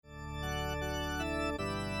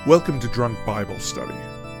Welcome to Drunk Bible Study.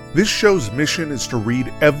 This show's mission is to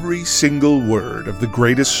read every single word of the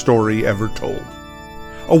greatest story ever told.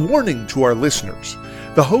 A warning to our listeners,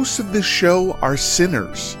 the hosts of this show are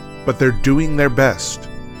sinners, but they're doing their best.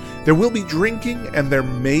 There will be drinking and there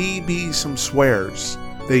may be some swears.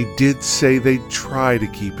 They did say they'd try to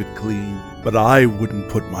keep it clean, but I wouldn't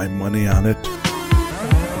put my money on it.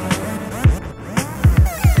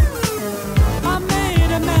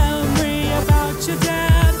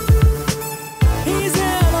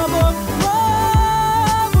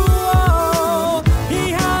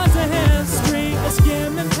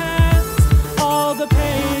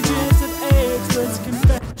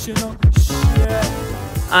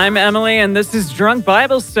 I'm Emily, and this is Drunk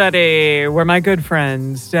Bible Study, where my good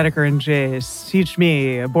friends, Dedeker and Jace, teach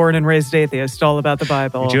me, a born and raised atheist, all about the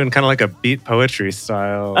Bible. You're doing kind of like a beat poetry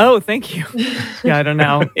style. Oh, thank you. Yeah, I don't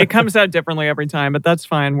know. It comes out differently every time, but that's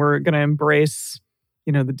fine. We're going to embrace,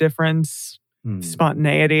 the difference,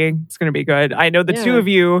 spontaneity. It's going to be good. I know the two of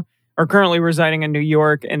you are currently residing in New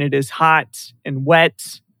York, and it is hot and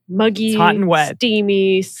wet. Muggy, it's hot and wet,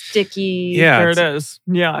 steamy, sticky. Yeah, there it is.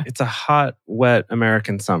 Yeah, it's a hot, wet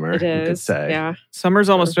American summer. It is. You could say. Yeah, summer's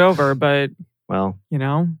almost over, but well,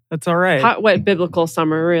 that's all right. Hot, wet, biblical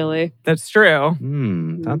summer, really. That's true.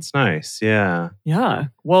 That's nice. Yeah. Yeah.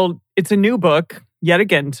 Well, it's a new book yet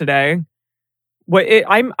again today.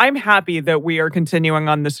 I'm happy that we are continuing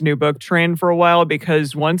on this new book train for a while,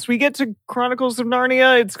 because once we get to Chronicles of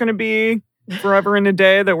Narnia, it's going to be forever and a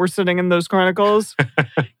day that we're sitting in those chronicles.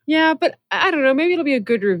 Yeah, but I don't know. Maybe it'll be a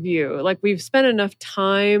good review. Like, we've spent enough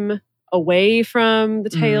time away from the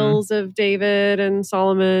tales of David and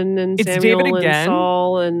Solomon and Samuel and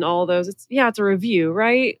Saul and all those. It's a review,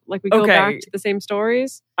 right? Like, we go back to the same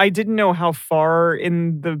stories. I didn't know how far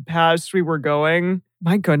in the past we were going.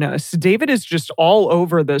 My goodness, David is just all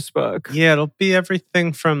over this book. Yeah, it'll be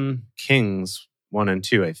everything from Kings 1 and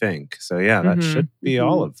 2, I think. So yeah, that should be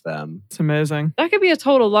all of them. It's amazing. That could be a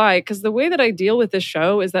total lie, because the way that I deal with this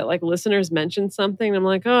show is that, like, listeners mention something and I'm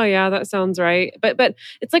like, oh yeah, that sounds right. But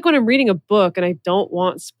it's like when I'm reading a book and I don't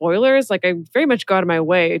want spoilers, like, I very much go out of my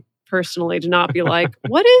way personally to not be like,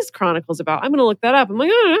 what is Chronicles about? I'm going to look that up. I'm like,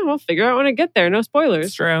 I don't know, I'll figure out when I get there. No spoilers.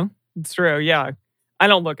 It's true. Yeah. I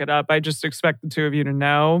don't look it up. I just expect the two of you to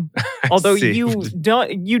know. Although you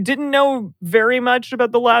didn't know very much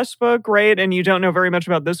about the last book, right? And you don't know very much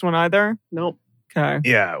about this one either? Nope. Okay.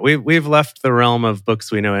 Yeah, we've left the realm of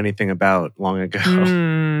books we know anything about long ago.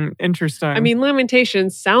 Interesting. I mean,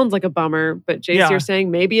 Lamentations sounds like a bummer, but Jace, you're saying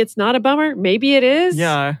maybe it's not a bummer? Maybe it is?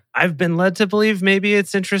 Yeah. I've been led to believe maybe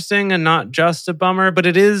it's interesting and not just a bummer, but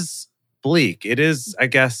it is bleak. It is, I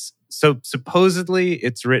guess... So supposedly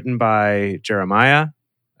it's written by Jeremiah,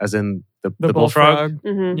 as in the bullfrog.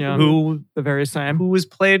 Mm-hmm. Yeah, who the very same. Who was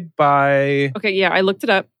played by... Okay, yeah, I looked it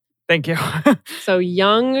up. Thank you. So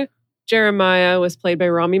young Jeremiah was played by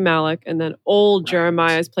Rami Malek, and then old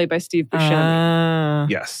Jeremiah is played by Steve Buscemi.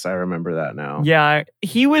 Yes, I remember that now. Yeah,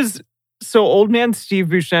 he was... So old man Steve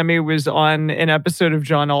Buscemi was on an episode of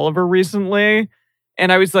John Oliver recently. And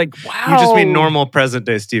I was like, wow. You just mean normal present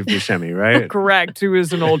day Steve Buscemi, right? Correct. Who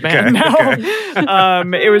is an old man now.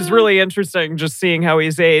 Okay. It was really interesting just seeing how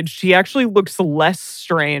he's aged. He actually looks less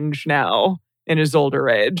strange now in his older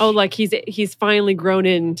age. Oh, like he's finally grown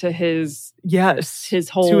into his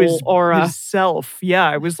whole his aura. His self. Yeah.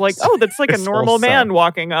 I was like, oh, that's like a normal man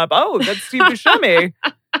walking up. Oh, that's Steve Buscemi.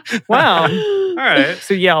 Wow. All right.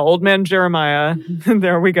 So yeah, old man Jeremiah.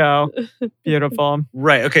 There we go. Beautiful.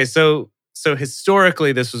 Right. Okay. So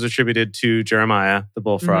historically, this was attributed to Jeremiah, the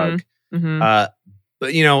bullfrog. Mm-hmm. But,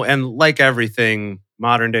 and like everything,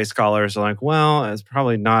 modern day scholars are like, well, it's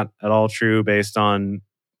probably not at all true based on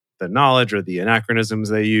the knowledge or the anachronisms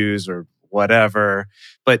they use or whatever.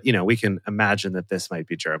 But, we can imagine that this might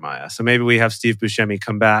be Jeremiah. So maybe we have Steve Buscemi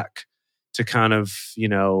come back to kind of,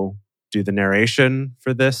 do the narration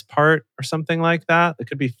for this part or something like that. That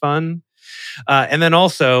could be fun. And then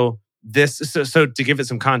also this, so to give it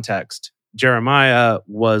some context, Jeremiah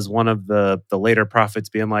was one of the later prophets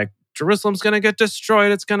being like, Jerusalem's going to get destroyed.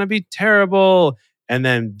 It's going to be terrible. And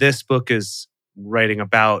then this book is writing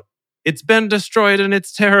about it's been destroyed and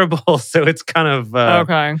it's terrible. So it's kind of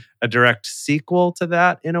a direct sequel to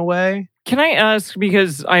that in a way. Can I ask,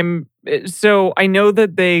 because I know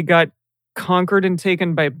that they got conquered and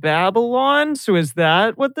taken by Babylon. So is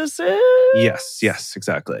that what this is? Yes,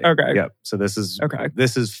 exactly. Okay. Yep. So this is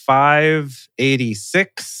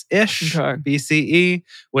 586-ish BCE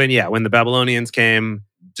when the Babylonians came,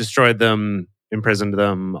 destroyed them, imprisoned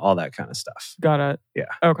them, all that kind of stuff. Got it. Yeah.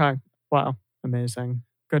 Okay. Wow. Amazing.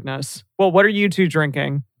 Goodness. Well, what are you two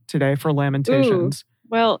drinking today for Lamentations?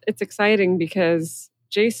 Well, it's exciting because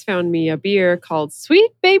Jace found me a beer called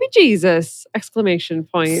Sweet Baby Jesus! Exclamation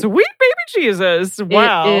point. Sweet baby Jesus.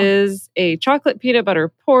 Wow. It is a chocolate peanut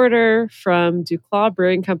butter porter from Duclaw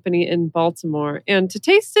Brewing Company in Baltimore. And to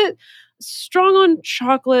taste it, strong on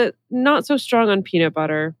chocolate, not so strong on peanut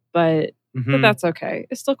butter, but that's okay.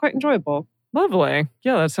 It's still quite enjoyable. Lovely.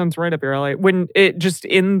 Yeah, that sounds right up your alley. When it just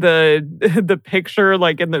in the picture,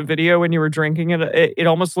 like in the video when you were drinking it, it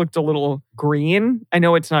almost looked a little green. I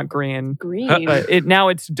know it's not green. Green. But now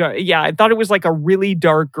it's dark. Yeah, I thought it was like a really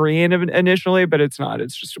dark green initially, but it's not.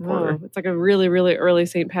 It's just a porter. It's like a really, really early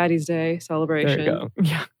St. Patty's Day celebration. There you go.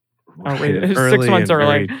 Yeah. Oh, Right, wait, early 6 months and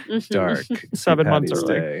early. very dark. 7 months Patty's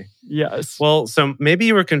early. Day. Yes. Well, so maybe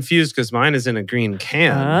you were confused because mine is in a green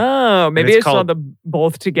can. Oh, maybe I it's saw called- them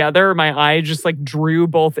both together. My eye just like drew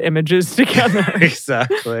both images together.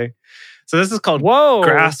 Exactly. So this is called Whoa.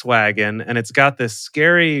 Grass Wagon, and it's got this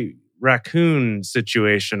scary raccoon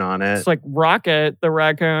situation on it. It's like Rocket the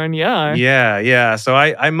raccoon. Yeah. Yeah. So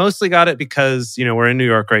I mostly got it because, we're in New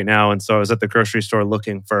York right now. And so I was at the grocery store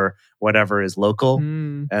looking for whatever is local.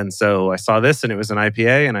 Mm. And so I saw this and it was an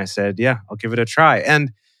IPA and I said, yeah, I'll give it a try.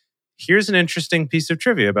 And here's an interesting piece of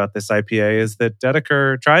trivia about this IPA is that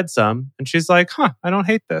Dedeker tried some and she's like, I don't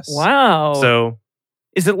hate this. Wow. So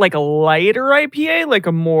is it like a lighter IPA, like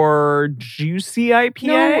a more juicy IPA?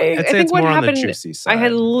 No, I'd I say think it's what more on the happened, juicy side. I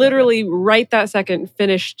had literally right that second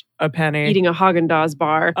finished A penny. eating a Haagen-Dazs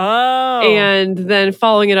bar. Oh. And then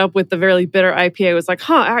following it up with the very bitter IPA was like,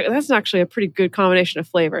 that's actually a pretty good combination of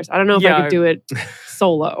flavors. I don't know if I could do it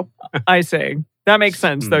solo. I see. That makes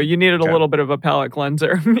sense, though. You needed Okay. a little bit of a palate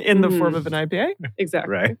cleanser in the form of an IPA.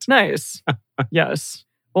 Exactly. Right. Nice. Yes.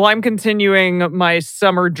 Well, I'm continuing my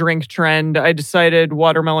summer drink trend. I decided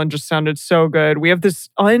watermelon just sounded so good. We have this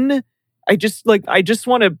I just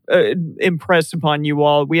want to impress upon you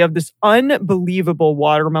all. We have this unbelievable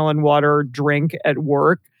watermelon water drink at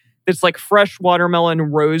work. It's like fresh watermelon,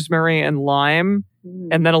 rosemary, and lime,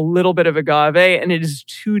 and then a little bit of agave, and it is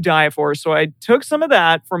to die for. So I took some of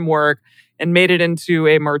that from work and made it into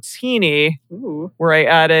a martini Ooh. where I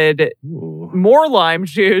added Ooh. more lime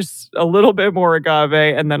juice, a little bit more agave,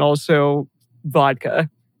 and then also vodka.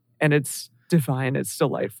 And it's divine. It's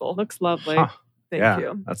delightful. Looks lovely. Huh. Thank Yeah,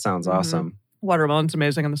 you. that sounds Mhm. awesome. Watermelon's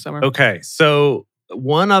amazing in the summer. Okay, so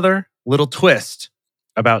one other little twist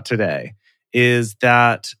about today is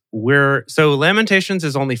that Lamentations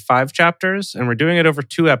is only 5 chapters, and we're doing it over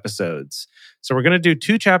 2 episodes. So we're going to do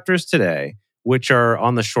 2 chapters today, which are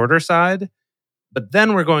on the shorter side, but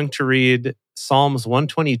then we're going to read Psalms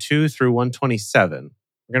 122 through 127.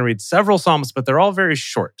 We're going to read several Psalms, but they're all very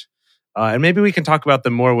short. And maybe we can talk about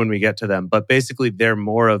them more when we get to them, but basically they're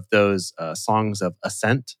more of those songs of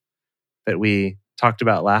ascent that we talked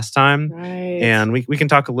about last time. Right. And we can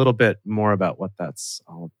talk a little bit more about what that's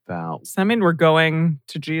all about. Does that mean we're going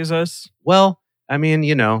to Jesus? Well, I mean,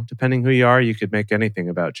 depending who you are, you could make anything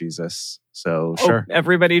about Jesus. So sure. Oh,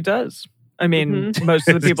 everybody does. I mean, most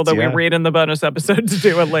of the people that we Yeah. read in the bonus episodes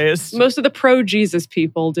do at least. Most of the pro-Jesus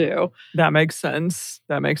people do. That makes sense.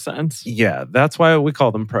 That makes sense. Yeah, that's why we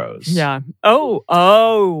call them pros. Yeah.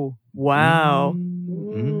 Oh, wow.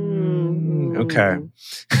 Okay.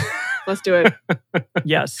 Let's do it.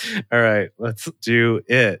 Yes. All right, let's do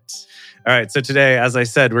it. All right, so today, as I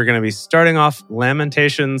said, we're going to be starting off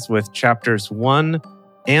Lamentations with chapters 1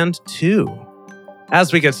 and 2.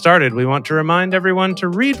 As we get started, we want to remind everyone to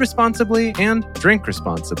read responsibly and drink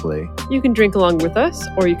responsibly. You can drink along with us,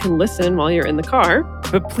 or you can listen while you're in the car.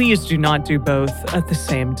 But please do not do both at the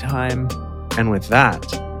same time. And with that,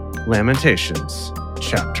 Lamentations,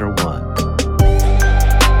 chapter 1.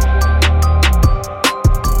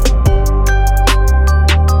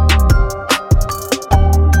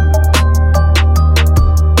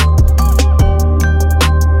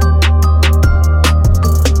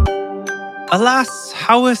 Alas,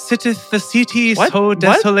 how sitteth the city What? so What?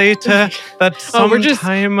 desolate that Oh, we're just-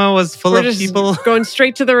 sometime was full We're of just people? going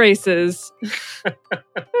straight to the races.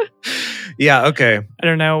 Yeah, okay. I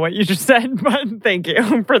don't know what you just said, but thank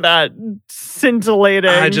you for that scintillating.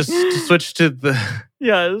 I just switched to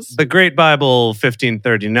yes. the Great Bible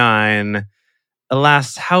 1539.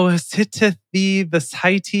 Alas, how sitteth thee the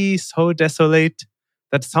city so desolate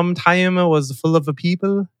that sometime was full of a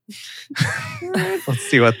people? Let's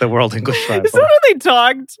see what the World English Bible. Is that how they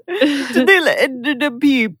talked to the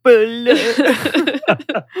people?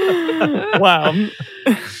 Wow.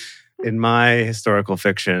 In my historical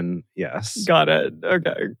fiction, yes. Got it.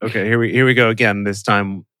 Okay. Okay, here we go again. This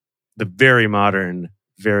time, the very modern,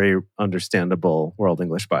 very understandable World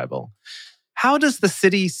English Bible. How does the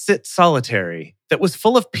city sit solitary that was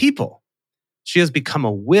full of people? She has become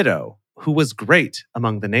a widow who was great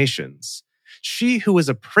among the nations. She who was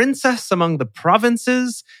a princess among the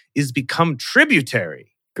provinces is become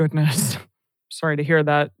tributary. Goodness. Sorry to hear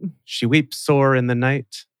that. She weeps sore in the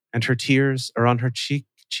night, and her tears are on her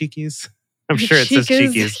cheekies. I'm sure it says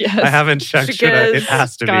cheekies. Yes. I haven't checked. Should I? It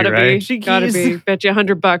has to Gotta be, right? Cheekies. Gotta be. Bet you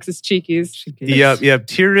 $100 it's cheekies. Yep.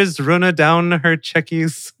 Tears runna down her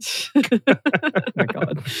checkies. Oh my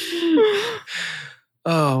God.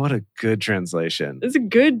 Oh, what a good translation. It's a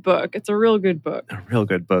good book. It's a real good book. A real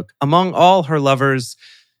good book. Among all her lovers,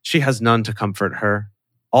 she has none to comfort her.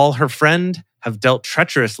 All her friend have dealt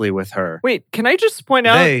treacherously with her. Wait, can I just point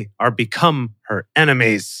out They are become her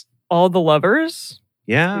enemies. all the lovers?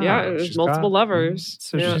 Yeah. Yeah, there's she's multiple got- lovers.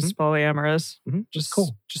 So Yeah. she's polyamorous. Mhm. Just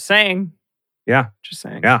Cool. Just saying. Yeah. Just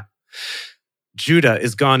saying. Yeah. Judah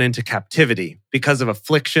is gone into captivity because of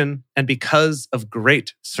affliction and because of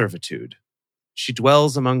great servitude. She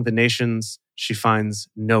dwells among the nations. She finds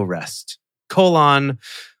no rest. :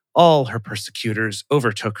 all her persecutors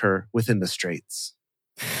overtook her within the straits.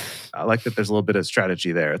 I like that there's a little bit of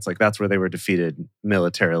strategy there. It's like that's where they were defeated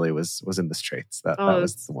militarily was in the straits. That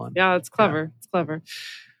was the one. Yeah, it's clever. It's clever.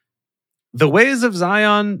 The ways of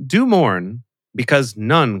Zion do mourn because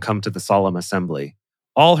none come to the solemn assembly.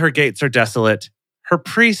 All her gates are desolate. Her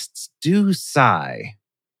priests do sigh. :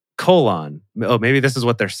 oh, maybe this is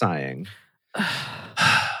what they're sighing.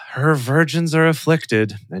 Her virgins are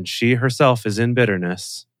afflicted, and she herself is in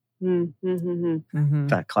bitterness. Mm-hmm. Mhm.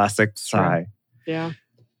 That classic It's true. sigh. Yeah.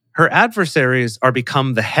 Her adversaries are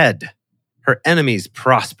become the head. Her enemies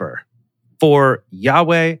prosper. For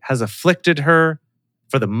Yahweh has afflicted her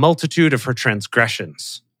for the multitude of her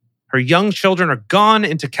transgressions. Her young children are gone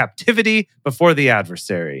into captivity before the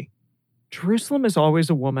adversary. Jerusalem is always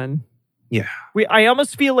a woman. Yeah. I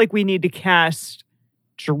almost feel like we need to cast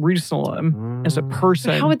Jerusalem as a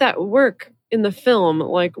person. But how would that work in the film?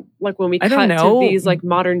 Like when we I cut don't know. to these like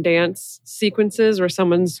modern dance sequences where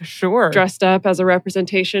someone's Sure. dressed up as a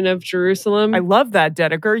representation of Jerusalem. I love that,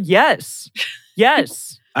 Dedeker. Yes.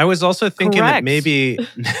 Yes. I was also thinking that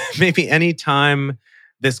Correct. maybe any time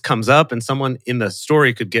this comes up and someone in the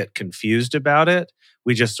story could get confused about it,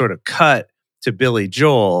 we just sort of cut to Billy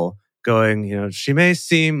Joel going, she may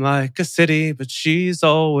seem like a city, but she's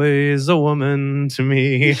always a woman to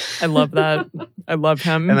me. I love that. I love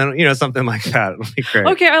him. And then, something like that would be great.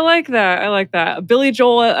 Okay, I like that. Billy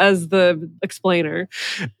Joel as the explainer.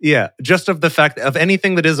 Yeah, just of the fact of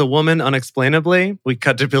anything that is a woman unexplainably, we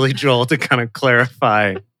cut to Billy Joel to kind of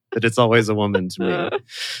clarify that it's always a woman to me.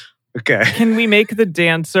 Okay. Can we make the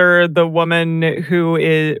dancer the woman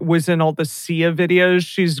who was in all the Sia videos?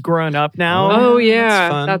 She's grown up now. Oh that's yeah,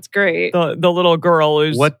 fun. that's great. The little girl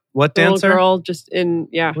who's What The dancer? little girl just in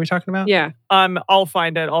What are we talking about? yeah. I'll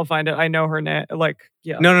find it. I know her name.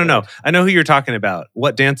 Yeah. No. I know who you're talking about.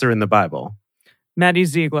 What dancer in the Bible? Maddie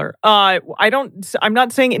Ziegler. I'm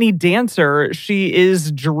not saying any dancer. She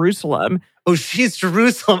is Jerusalem. Oh, she's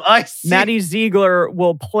Jerusalem. I see. Maddie Ziegler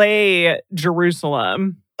will play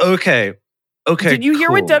Jerusalem. Okay. Did you hear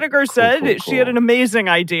what cool. Dedeker said? She had an amazing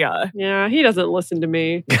idea. Yeah, he doesn't listen to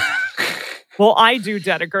me. Well, I do,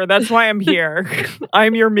 Dedeker. That's why I'm here.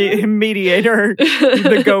 I'm your mediator,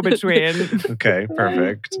 the go-between. Okay,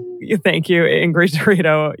 perfect. Thank you, Ingrid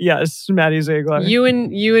Dorito. Yes, Maddie Ziegler. You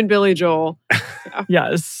and Billy Joel.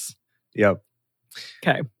 Yes. Yep.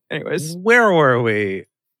 Okay. Anyways. Where were we?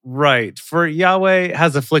 Right. For Yahweh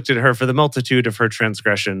has afflicted her for the multitude of her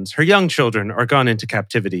transgressions. Her young children are gone into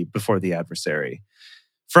captivity before the adversary.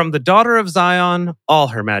 From the daughter of Zion, all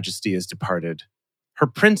her majesty is departed. Her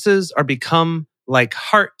princes are become like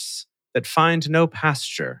harts that find no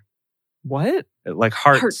pasture. What? Like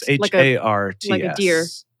harts, Hart, like a- Harts. like a deer.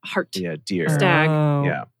 Heart. Yeah, deer. Stag. Oh.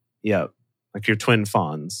 Yeah. Yeah. Like your twin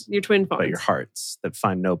fawns, Your twin but fawns. your hearts that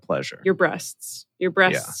find no pleasure. Your breasts. Your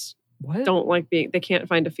breasts What? don't like being. They can't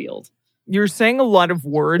find a field. You're saying a lot of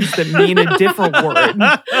words that mean a different word,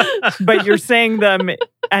 but you're saying them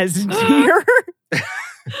as deer.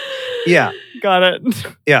 Yeah. Got it.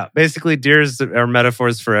 Yeah. Basically, deers are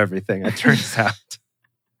metaphors for everything, it turns out.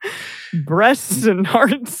 Breasts and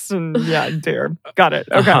hearts and deer. Got it.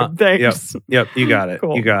 Okay. Uh-huh. Thanks. Yep, you got it.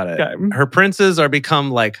 Cool. You got it. Okay. Her princes are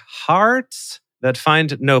become like harts that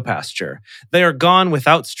find no pasture. They are gone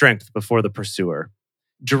without strength before the pursuer.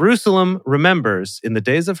 Jerusalem remembers in the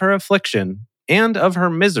days of her affliction and of her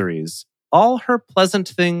miseries all her pleasant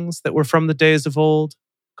things that were from the days of old,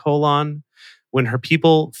 when her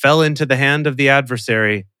people fell into the hand of the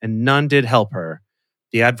adversary and none did help her.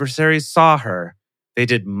 The adversaries saw her. They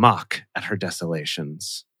did mock at her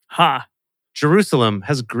desolations. Ha. Jerusalem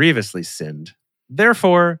has grievously sinned.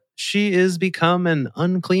 Therefore, she is become an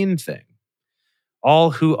unclean thing.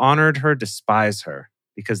 All who honored her despise her.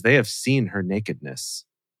 because they have seen her nakedness.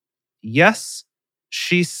 Yes,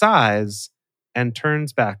 she sighs and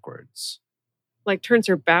turns backwards. Like turns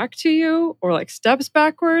her back to you, or like steps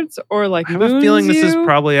backwards, or like I have a moons feeling this is you?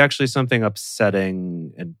 probably actually something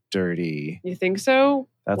upsetting and dirty. You think so?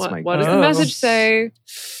 That's what, my what does guess. the message say?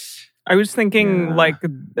 I was thinking Yeah.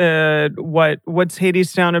 like what's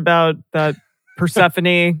Hades Town about? That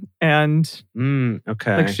Persephone and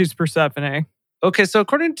Okay. like she's Persephone. Okay, so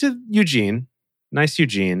according to Eugene, nice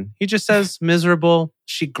Eugene, he just says miserable.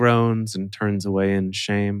 She groans and turns away in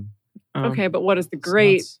shame. Okay, but what does the It's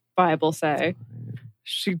great nuts. Bible say?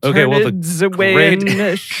 She Okay, well, the turns away great-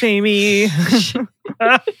 in shamey.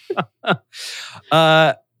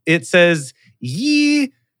 It says,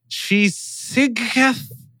 ye she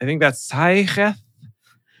sigeth, I think that's sigeth,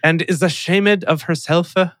 and is ashamed of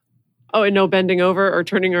herself. Oh, and no bending over or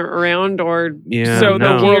turning her around or Yeah, so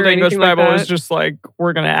no. the World Or English anything like Bible was that. just like,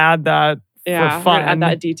 we're going to add that yeah, for we're fun. gonna add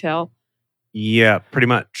that detail. Yeah, pretty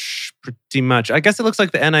much. Pretty much. I guess it looks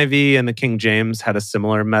like the NIV and the King James had a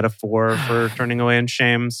similar metaphor for turning away in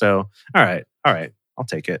shame. So, all right. I'll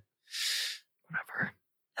take it. Whatever.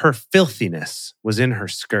 Her filthiness was in her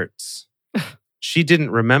skirts. She didn't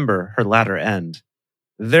remember her latter end.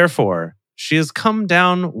 Therefore, she has come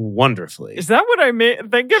down wonderfully. Is that what I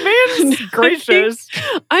think it means? No, Gracious.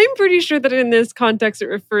 I'm pretty sure that in this context it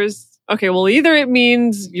refers. Okay, well, either it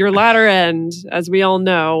means your latter end, as we all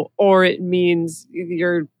know, or it means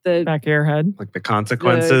the Back of your head. Like the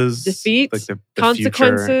consequences. defeat, Like the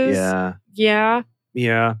consequences. Future. yeah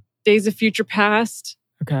Yeah. days of future past.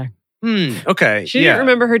 Okay. Okay. She didn't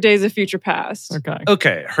remember her days of future past. Okay.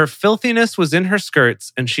 Okay. Her filthiness was in her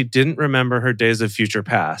skirts, and she didn't remember her days of future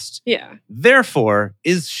past. Yeah. Therefore,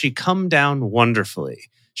 is she come down wonderfully.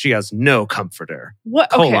 She has no comforter.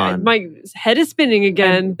 What? Okay, Colon. my head is spinning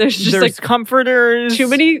again. There's just There's like comforters. too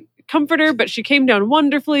many comforter, but she came down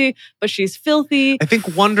wonderfully, but she's filthy. I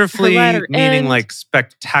think wonderfully latter meaning end. like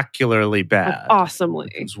spectacularly Like, bad. awesomely.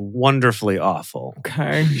 It's wonderfully awful.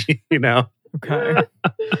 Okay. You know? Okay.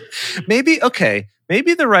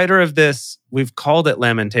 Maybe the writer of this, we've called it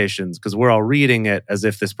Lamentations because we're all reading it as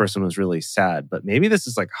if this person was really sad, but maybe this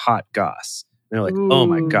is like hot goss. And they're like, oh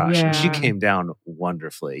my Ooh, gosh, and she yeah. came down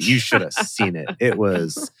wonderfully. You should have seen it. It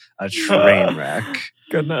was a train wreck.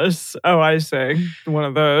 Goodness. Oh, I see. One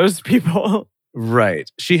of those people. Right.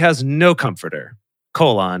 She has no comforter.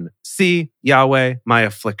 See, Yahweh, my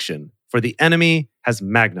affliction, for the enemy has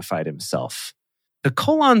magnified himself. The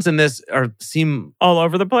colons in this seem All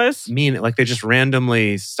over the place. mean, like they just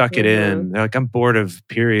randomly stuck it in. They're like, I'm bored of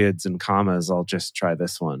periods and commas. I'll just try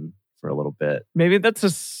this one for a little bit. Maybe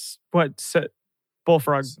that's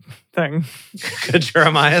bullfrog thing. The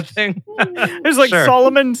Jeremiah thing. It's like Sure.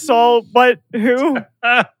 Solomon saw what? Who?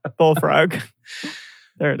 Bullfrog.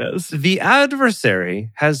 There it is. The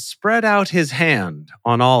adversary has spread out his hand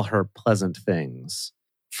on all her pleasant things.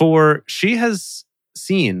 For she has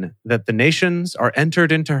seen that the nations are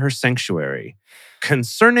entered into her sanctuary,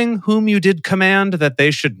 concerning whom you did command that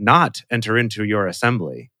they should not enter into your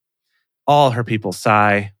assembly. All her people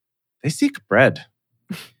sigh. They seek bread.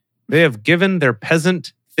 They have given their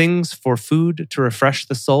peasant things for food to refresh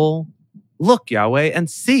the soul. Look, Yahweh, and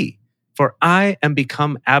see, for I am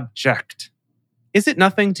become abject. Is it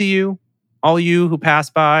nothing to you, all you who pass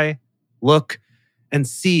by? Look and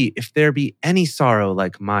see if there be any sorrow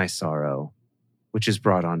like my sorrow, which is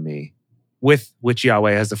brought on me, with which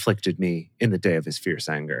Yahweh has afflicted me in the day of his fierce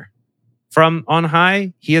anger. From on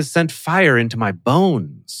high, he has sent fire into my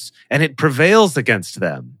bones, and it prevails against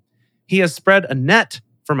them. He has spread a net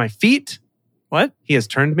for my feet. What? He has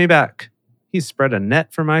turned me back. He's spread a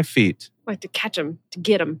net for my feet. Like to catch him, to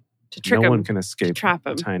get him, to trick No him. one can escape trap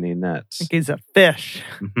a him. tiny net. Like he's a fish.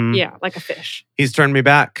 Mhm. Yeah, like a fish. He's turned me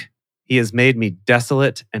back. He has made me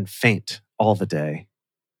desolate and faint all the day.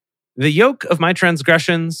 The yoke of my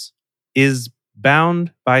transgressions is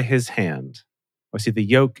bound by his hand. Oh, see, the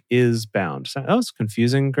yoke is bound. So that was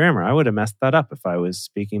confusing grammar. I would have messed that up if I was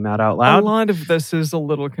speaking that out A loud. lot of this is a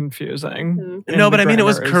little confusing. Mhm. and No, the but I mean, it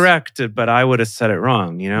was grammar is- correct, but I would have said it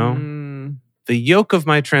wrong, you know? Mm. The yoke of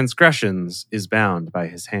my transgressions is bound by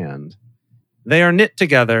his hand. They are knit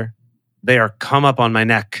together. They are come up on my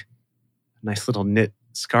neck. Nice little knit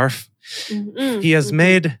scarf. Mhm. He has Mhm.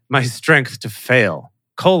 made my strength to fail.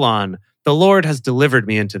 The Lord has delivered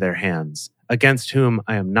me into their hands, against whom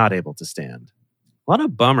I am not able to stand. A lot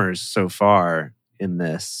of bummers so far in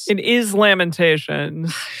this. It is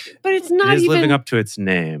Lamentations. But it's It not is even living up to its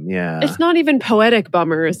name, yeah. It's not even poetic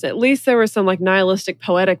bummers. At least there were some like nihilistic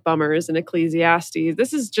poetic bummers in Ecclesiastes.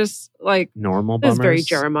 This is just like Normal this bummers. is very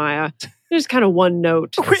Jeremiah. There's kind of one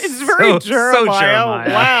note. It's very Jeremiah.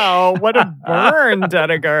 Wow, what a burn,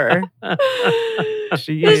 Dedeker.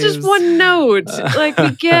 There's just one note. Like,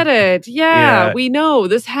 we get it. Yeah, we know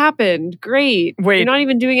this happened. Great. Wait. You're not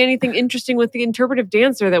even doing anything interesting with the interpretive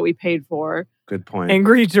dancer that we paid for. Good point.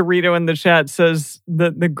 Angry Dorito in the chat says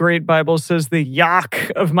that the Great Bible says the yak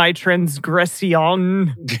of my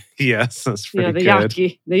transgression. Yes, that's pretty the good.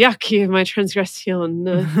 the yaki of my transgression.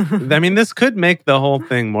 I mean, this could make the whole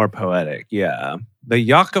thing more poetic. Yeah. The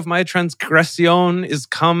yoke of my transgression is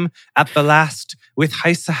come at the last. With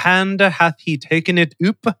his hand hath he taken it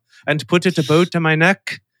up and put it about my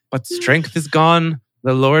neck. But strength is gone.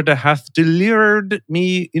 The Lord hath delivered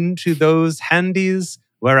me into those handies,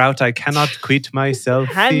 whereout I cannot quit myself.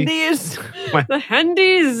 Handies. The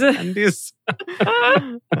handies. Handies.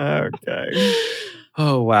 Okay.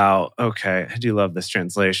 Oh, wow. Okay. I do love this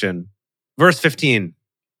translation. Verse 15.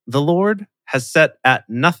 The Lord has set at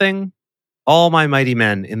nothing all my mighty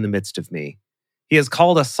men in the midst of me. He has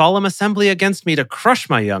called a solemn assembly against me to crush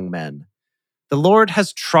my young men. The Lord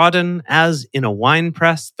has trodden as in a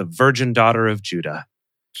winepress the virgin daughter of Judah.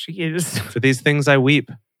 Jeez. For these things I weep.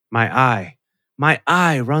 My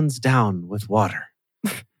eye runs down with water.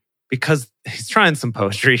 Because he's trying some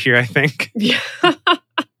poetry here, I think. Yeah.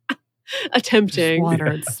 Attempting. Water,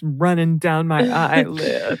 it's running down my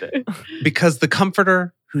eyelid. Because the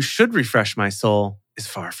comforter who should refresh my soul is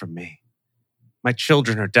far from me. My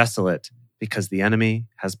children are desolate because the enemy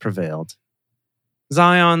has prevailed.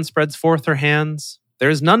 Zion spreads forth her hands. There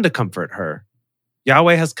is none to comfort her.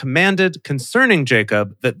 Yahweh has commanded concerning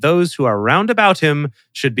Jacob that those who are round about him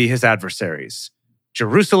should be his adversaries.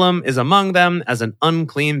 Jerusalem is among them as an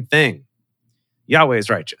unclean thing. Yahweh is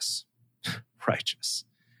righteous. Righteous.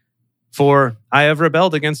 For I have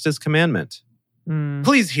rebelled against his commandment.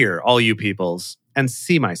 Please hear, all you peoples, and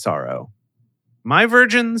see my sorrow. My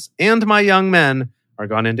virgins and my young men are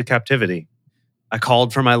gone into captivity. I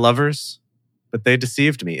called for my lovers, but they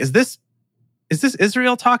deceived me. Is this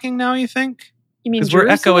Israel talking now, you think? You mean Jerusalem?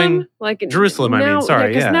 We're echoing like Jerusalem, now,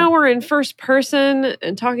 sorry. Because now we're in first person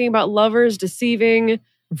and talking about lovers deceiving.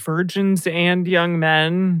 Virgins and young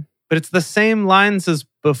men. But it's the same lines as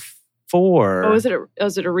before. Oh, is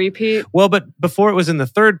it a repeat? Well, but before it was in the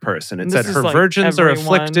third person. It said her like virgins are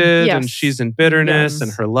everyone. afflicted Yes. and she's in bitterness Yes.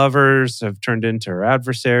 and her lovers have turned into her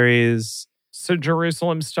adversaries. So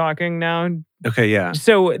Jerusalem's talking now. Okay, yeah.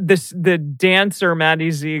 So the dancer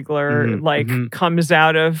Maddie Ziegler comes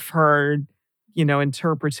out of her,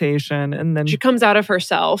 interpretation, and then She comes out of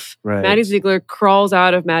herself. Right. Maddie Ziegler crawls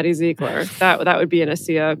out of Maddie Ziegler. That would be an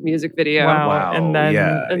Sia music video. wow, and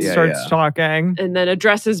then starts talking. And then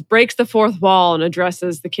breaks the fourth wall and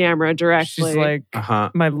addresses the camera directly. She's like,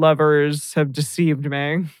 my lovers have deceived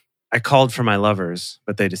me. I called for my lovers,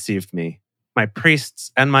 but they deceived me. My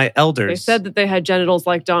priests and my elders. They said that they had genitals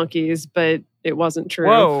like donkeys, but it wasn't true.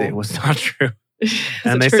 Whoa. It was not true. As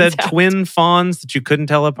And it they turns said out. twin fawns that you couldn't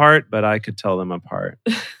tell apart, but I could tell them apart.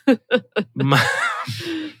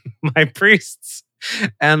 my priests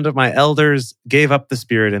and my elders gave up the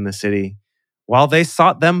spirit in the city while they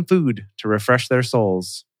sought them food to refresh their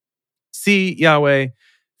souls. See, Yahweh,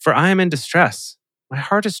 for I am in distress. My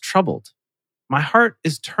heart is troubled. My heart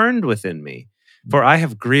is turned within me, for I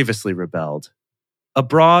have grievously rebelled.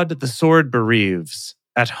 Abroad the sword bereaves.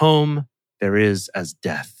 At home there is as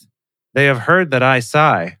death. They have heard that I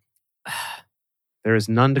sigh. There is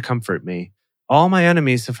none to comfort me. All my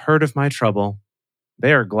enemies have heard of my trouble.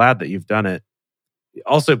 They are glad that you've done it.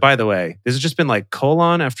 Also, by the way, this has just been like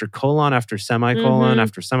colon after semicolon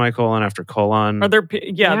after semicolon after colon. Are there?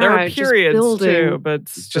 Yeah, there are just periods building. too, but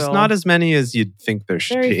It's still. just not as many as you'd think there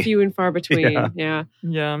should Very be. few and far between. Yeah. Yeah.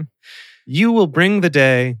 Yeah. You will bring the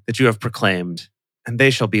day that you have proclaimed, and they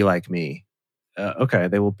shall be like me. Okay,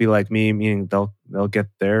 they will be like me, meaning they'll get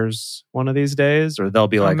theirs one of these days, or they'll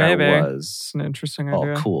be like maybe. I It's was. an interesting Oh,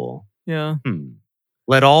 idea. cool. Yeah.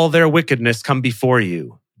 Let all their wickedness come before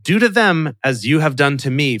you. Do to them as you have done to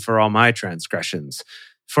me for all my transgressions.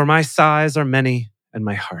 For my sighs are many, and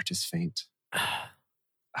my heart is faint.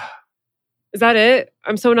 Is that it?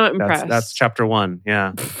 I'm so not impressed. That's chapter 1.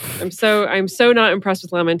 Yeah. I'm so not impressed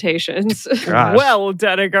with Lamentations. Gosh. Well,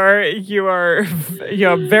 Dedeker, you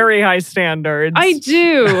have very high standards. I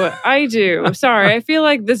do. Sorry. I feel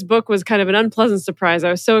like this book was kind of an unpleasant surprise.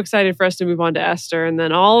 I was so excited for us to move on to Esther. And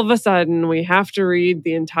then all of a sudden we have to read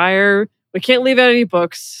we can't leave out any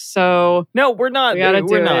books. So No, we're not. We gotta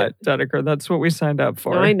We're do not, it. Dedeker. That's what we signed up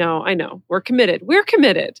for. no, I know. We're committed.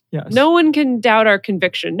 Yes. No one can doubt our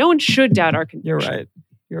conviction. No one should doubt our conviction. You're right.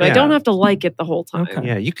 You're But I right. don't have to like it the whole time. Okay.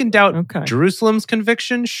 Yeah, you can doubt Okay. Jerusalem's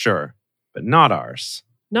conviction, sure, but not ours.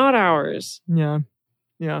 Not ours. Yeah.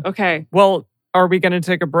 Yeah. Okay. Well, are we going to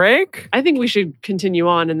take a break? I think we should continue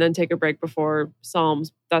on and then take a break before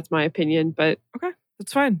Psalms. That's my opinion. But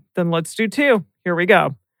That's fine. Then let's do 2. Here we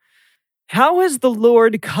go. How has the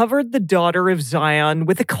Lord covered the daughter of Zion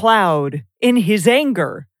with a cloud in his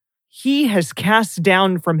anger? He has cast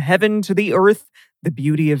down from heaven to the earth the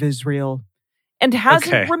beauty of Israel and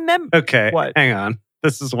hasn't remembered. Okay, What? hang on.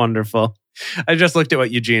 This is wonderful. I just looked at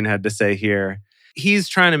what Eugene had to say here. He's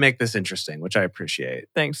trying to make this interesting, which I appreciate.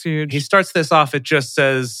 Thanks, Huge. He starts this off, it just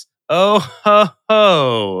says, oh, ho,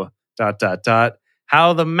 ho, ...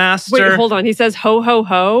 How the master... wait, hold on. He says ho, ho,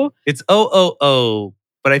 ho. It's oh,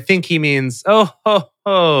 but I think he means, oh, ho,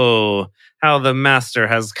 ho, how the master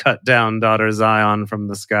has cut down daughter Zion from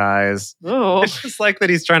the skies. Oh. It's just like that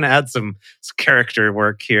he's trying to add some character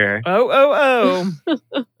work here. Oh.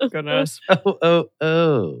 Goodness.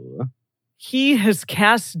 Oh. He has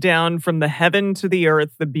cast down from the heaven to the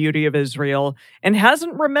earth the beauty of Israel and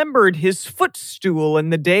hasn't remembered his footstool in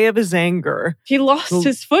the day of his anger. He lost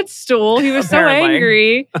his footstool. He was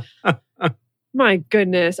Apparently. so angry. My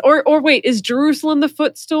goodness. Or wait, is Jerusalem the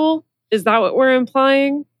footstool? Is that what we're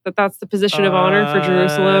implying? That that's the position of honor for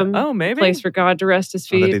Jerusalem? Oh, maybe. Place for God to rest his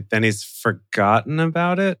feet. Then he's forgotten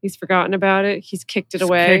about it? He's forgotten about it. He's kicked it Just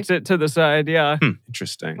away. Kicked it to the side, yeah.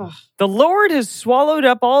 Interesting. Oh. The Lord has swallowed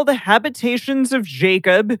up all the habitations of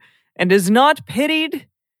Jacob and is not pitied.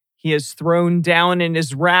 He has thrown down in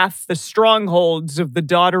his wrath the strongholds of the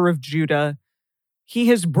daughter of Judah. He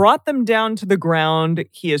has brought them down to the ground.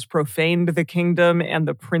 He has profaned the kingdom and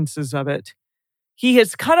the princes of it. He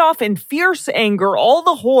has cut off in fierce anger all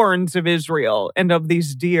the horns of Israel and of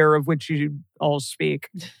these deer of which you all speak.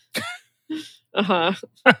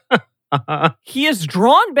 He has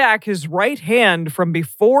drawn back his right hand from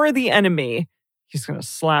before the enemy. He's going to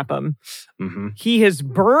slap him. Mm-hmm. He has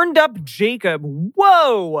burned up Jacob,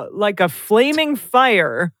 whoa, like a flaming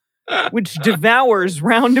fire, which devours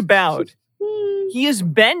round about. He has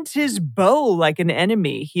bent his bow like an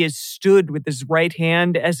enemy. He has stood with his right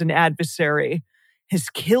hand as an adversary, has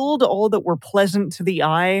killed all that were pleasant to the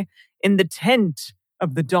eye in the tent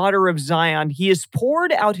of the daughter of Zion. He has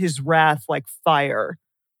poured out his wrath like fire.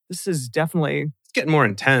 This is definitely It's getting more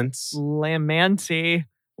intense. lamenty.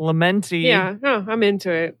 Yeah, no, I'm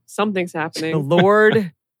into it. Something's The happening.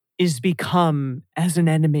 Lord is become as an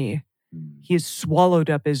enemy. He has swallowed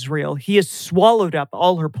up Israel. He has swallowed up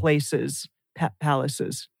all her places,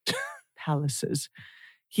 palaces.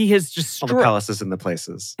 He has All destroyed. the palaces and the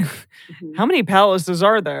places. Mhm. How many palaces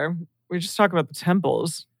are there? We just talk about the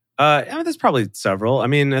temples. There's probably several. I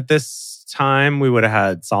mean, at this time, we would have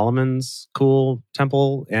had Solomon's cool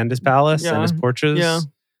temple and his palace and his porches.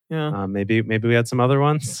 Yeah. Maybe we had some other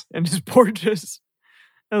ones. And his porches.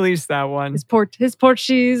 At least that one. His porches.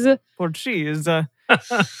 Porches. Porches.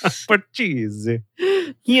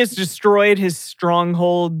 He has destroyed his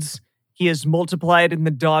strongholds. He has multiplied in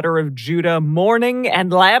the daughter of Judah mourning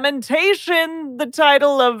and lamentation, the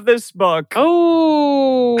title of this book.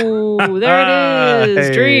 Oh, there it is.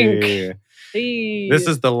 Hey. Drink. Hey. This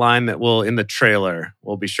is the line that will in the trailer.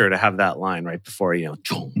 We'll be sure to have that line right before on There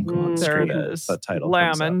screen. There it is. The title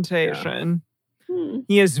comes up. Lamentation. Hmm.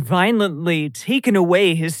 He has violently taken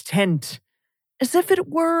away his tent as if it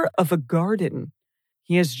were of a garden.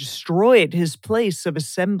 He has destroyed his place of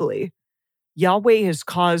assembly. Yahweh has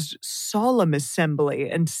caused solemn assembly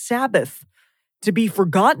and Sabbath to be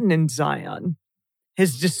forgotten in Zion,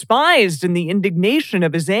 has despised in the indignation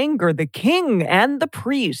of his anger the king and the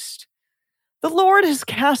priest. The Lord has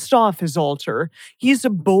cast off his altar. He has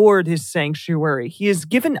abhorred his sanctuary. He has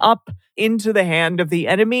given up into the hand of the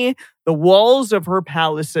enemy the walls of her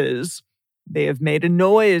palaces. They have made a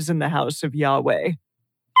noise in the house of Yahweh,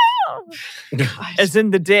 as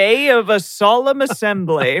in the day of a solemn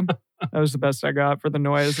assembly. That was the best I got for the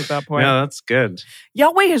noise at that point. Yeah, that's good.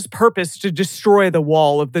 Yahweh has purposed to destroy the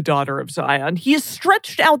wall of the daughter of Zion. He has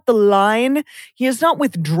stretched out the line. He has not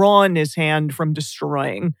withdrawn his hand from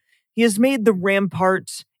destroying. He has made the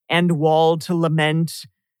rampart and wall to lament.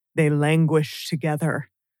 They languish together.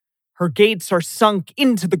 Her gates are sunk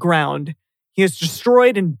into the ground. He has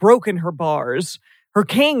destroyed and broken her bars. Her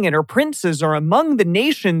king and her princes are among the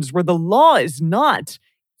nations where the law is not.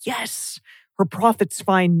 Yes, her prophets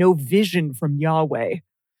find no vision from Yahweh.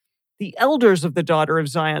 The elders of the daughter of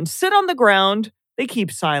Zion sit on the ground. They keep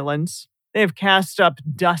silence. They have cast up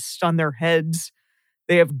dust on their heads.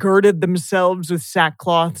 They have girded themselves with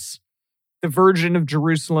sackcloths. The virgins of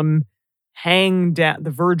Jerusalem hang down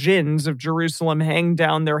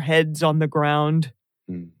their heads on the ground.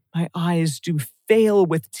 Hmm. My eyes do fail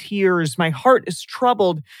with tears. My heart is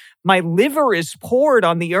troubled. My liver is poured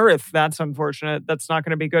on the earth. That's unfortunate. That's not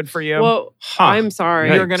going to be good for you. Well, Huh. I'm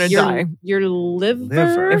sorry. You're going to die. Your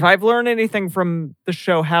liver? If I've learned anything from the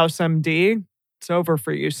show House MD, it's over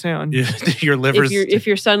for you soon. Your liver's... If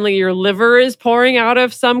you're suddenly your liver is pouring out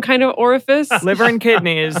of some kind of orifice. Liver and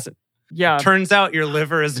kidneys. Yeah. Turns out your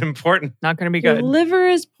liver is important. Not going to be Your good. liver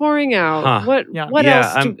is pouring out. Huh. What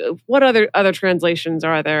Yeah, else? What other translations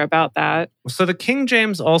are there about that? So the King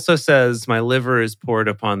James also says, my liver is poured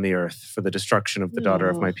upon the earth for the destruction of the daughter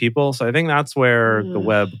of my people. So I think that's where the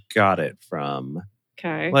web got it from.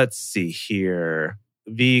 Okay. Let's see here.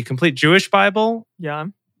 The Complete Jewish Bible Yeah.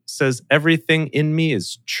 says, everything in me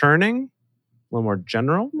is churning. A little more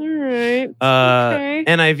general. All right. Okay.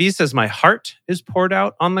 NIV says, my heart is poured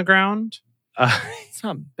out on the ground. It's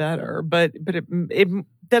not better, but it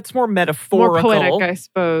that's more metaphorical. More poetic, I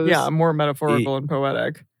suppose. Yeah, more metaphorical and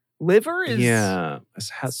poetic. Liver is... Yeah.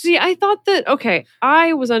 See, I thought that,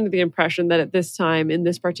 I was under the impression that at this time, in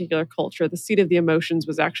this particular culture, the seat of the emotions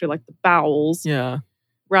was actually like the bowels Yeah.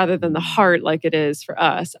 rather than the heart like it is for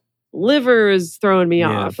us. Liver is throwing me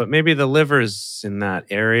off. But maybe the liver's in that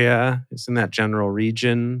area. It's in that general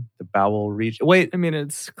region, the bowel region. Wait, I mean,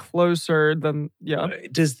 it's closer than... Yeah.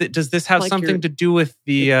 does this have Like something your- to do with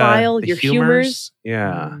the your bile, the your humors?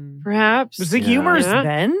 Yeah. Perhaps. Was the Yeah. humors Yeah.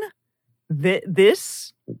 then?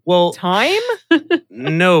 This Well, time?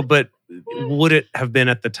 no, but would it have been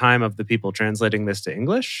at the time of the people translating this to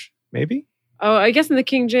English? Maybe. Oh, I guess in the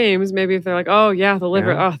King James, maybe if they're like, oh, yeah, the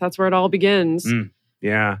liver. Yeah. Oh, that's where it all begins.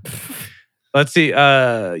 Yeah. Let's see.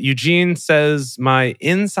 Eugene says, my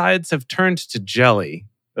insides have turned to jelly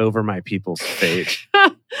over my people's fate.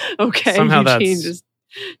 Okay. Somehow Eugene that's- just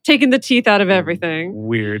taking the teeth out of everything.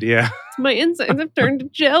 Weird. Yeah. My insides have turned to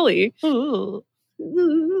jelly.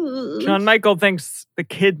 John Michael thinks the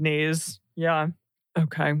kidneys. Yeah.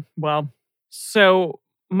 Okay. Well, so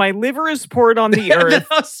my liver is poured on the earth.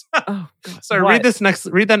 Oh, God. Sorry, What?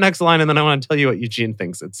 read that next line, and then I want to tell you what Eugene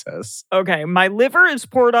thinks it says. Okay, my liver is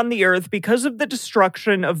poured on the earth because of the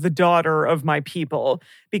destruction of the daughter of my people,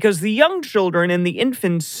 because the young children and the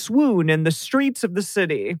infants swoon in the streets of the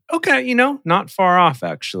city. Okay, not far off,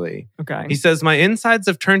 actually. Okay. He says, my insides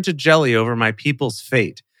have turned to jelly over my people's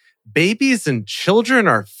fate. Babies and children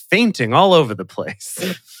are fainting all over the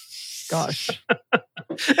place. Gosh.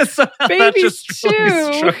 So that Babies just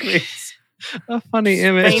really too. struck me as a funny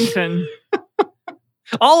image. Fainting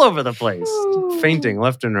All over the place. Fainting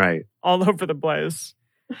left and right. all over the place.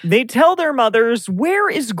 They tell their mothers, where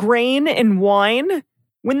is grain and wine?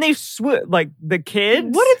 When they like the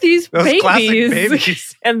kids What are these Those classic babies?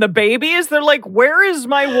 babies. and the babies, they're like, where is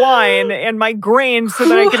my wine and my grain so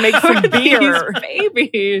that I can make Who some are beer? these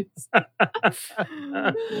babies.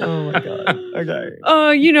 Oh my God. Okay.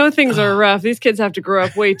 Oh, things are rough. These kids have to grow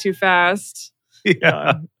up way too fast.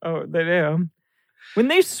 Yeah. Oh, they do. When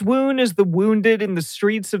they swoon as the wounded in the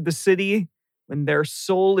streets of the city, when their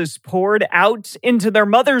soul is poured out into their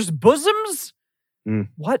mother's bosoms,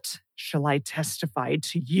 what shall I testify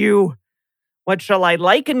to you? What shall I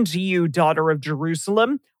liken to you, daughter of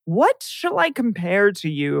Jerusalem? What shall I compare to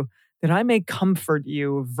you that I may comfort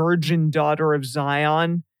you, virgin daughter of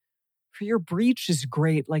Zion? For your breach is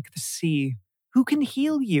great like the sea. Who can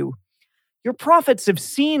heal you? Your prophets have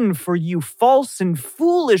seen for you false and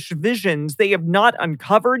foolish visions. They have not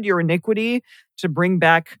uncovered your iniquity to bring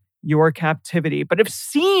back your captivity, but have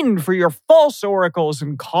seen for your false oracles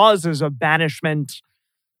and causes of banishment.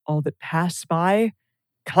 All that pass by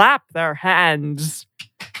clap their hands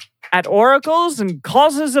at oracles and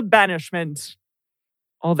causes of banishment.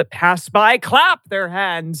 All that pass by clap their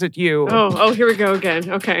hands at you. Oh, here we go again.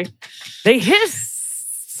 Okay. They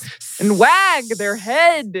hiss and wag their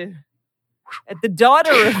head at the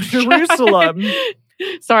daughter of Jerusalem.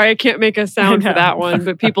 Sorry, I can't make a sound I know. for that one,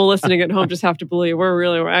 but people listening at home just have to believe we're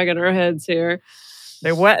really wagging our heads here.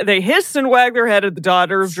 They hiss and wag their head at the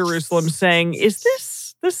daughter of Jerusalem, saying, is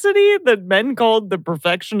this the city that men called the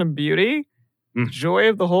perfection of beauty? The joy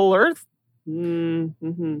of the whole earth?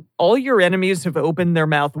 Mm-hmm. All your enemies have opened their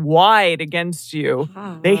mouth wide against you.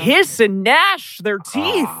 They hiss and gnash their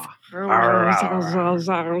teeth.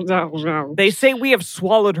 They say, we have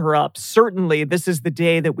swallowed her up. Certainly, this is the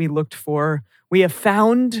day that we looked for. We have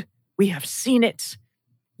found, we have seen it.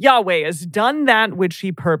 Yahweh has done that which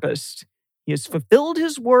he purposed. He has fulfilled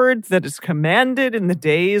his word that is commanded in the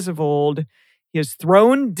days of old. He has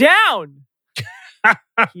thrown down.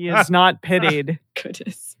 He is not pitied.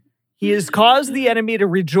 Goodness. He has caused the enemy to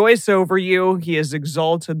rejoice over you. He has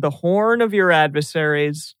exalted the horn of your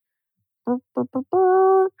adversaries.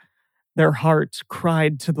 Their heart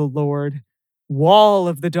cried to the Lord, wall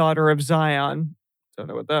of the daughter of Zion. Don't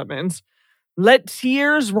know what that means. Let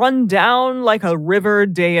tears run down like a river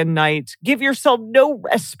day and night. Give yourself no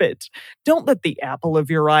respite. Don't let the apple of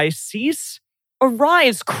your eye cease.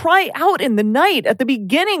 Arise, cry out in the night at the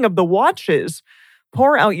beginning of the watches.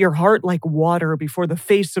 Pour out your heart like water before the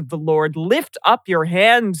face of the Lord. Lift up your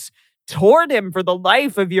hands toward him for the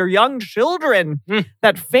life of your young children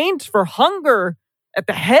that faint for hunger at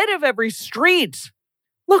the head of every street.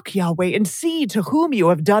 Look, Yahweh, and see to whom you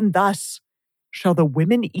have done thus. Shall the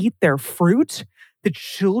women eat their fruit? The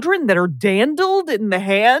children that are dandled in the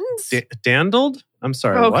hands? Dandled? I'm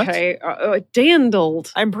sorry, Okay,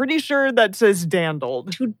 dandled. I'm pretty sure that says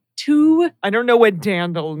dandled. To I don't know what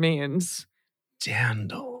dandle means.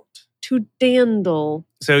 Dandled. to dandle.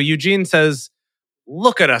 So Eugene says,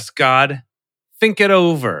 look at us, God. Think it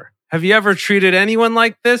over. Have you ever treated anyone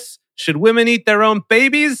like this? Should women eat their own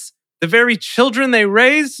babies? The very children they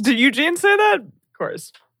raised? Did Eugene say that? Of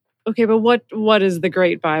course. Okay, but what is the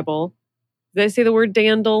Great Bible? Did I say the word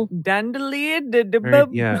dandle?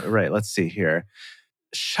 Yeah, right. Let's see here.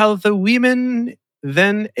 Shall the women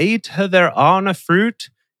then eat their own fruit,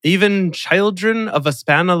 even children of a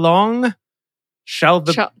span along? Shall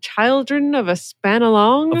the children of a span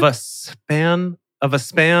along? of a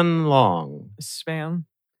span long? Span.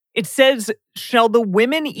 It says, shall the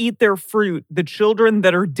women eat their fruit, the children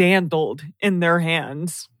that are dandled in their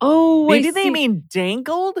hands? Oh, Maybe I they see. mean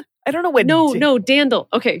dangled? I don't know what. No, dandle.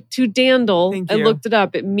 Okay, to dandle. Thank I you. looked it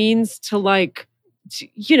up. It means to to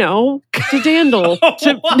dandle.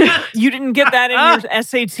 You didn't get that in your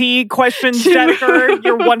SAT questions, To- Jennifer?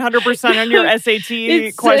 You're 100% on your SAT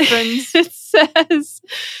It questions. It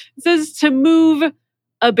says to move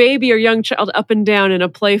a baby or young child up and down in a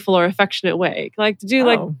playful or affectionate way, like to do,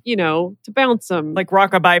 Oh. to bounce them, Like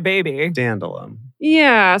rockabye baby. Dandle them.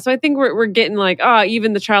 yeah. So I think we're getting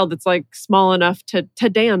even the child that's like small enough to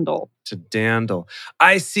dandle. To dandle.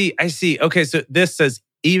 I see. Okay, so this says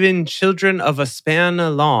even children of a span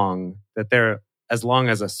along, that they're as long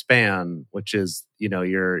as a span, which is,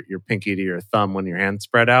 your pinky to your thumb when your hands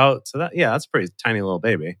spread out. So that's a pretty tiny little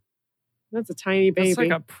baby. That's a tiny baby. It's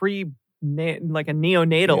like a like a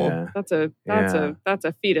neonatal. Yeah. That's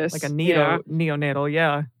a fetus. Like a Yeah. neonatal,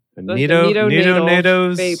 yeah. A That's a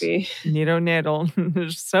neonatos. baby.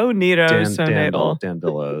 Neonatal. So neato, so natal.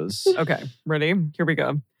 Dandalos. Okay, ready? Here we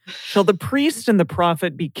go. Shall the priest and the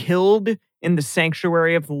prophet be killed in the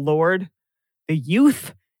sanctuary of the Lord? The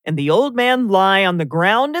youth and the old man lie on the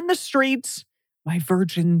ground in the streets. My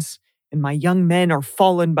virgins and my young men are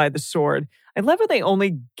fallen by the sword. I love how they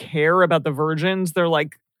only care about the virgins. They're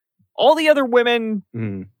like, all the other women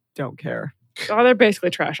don't care. Oh, they're basically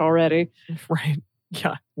trash already. Right.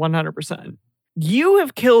 Yeah, 100%. You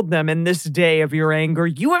have killed them in this day of your anger.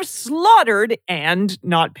 You have slaughtered and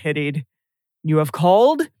not pitied. You have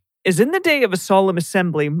called, as in the day of a solemn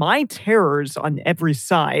assembly, my terrors on every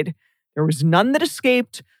side. There was none that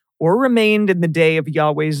escaped or remained in the day of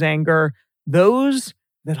Yahweh's anger. Those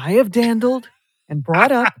that I have dandled and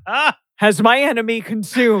brought up has my enemy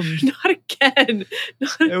consumed. Not again.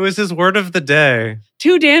 It was his word of the day.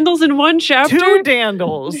 2 dandles in one chapter. 2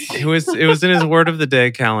 dandles. It was in his word of the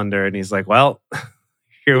day calendar, and he's like, well,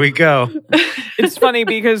 here we go. It's funny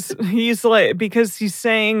because he's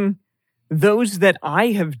saying those that I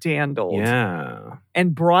have dandled Yeah.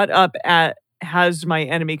 and brought up at has my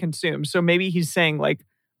enemy consumed. So maybe he's saying like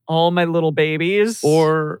all my little babies.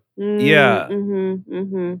 Or yeah.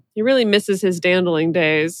 He really misses his dandling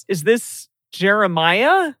days. Is this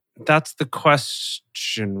Jeremiah? That's the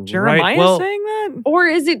question. Jeremiah right? Well, saying that? Or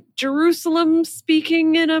is it Jerusalem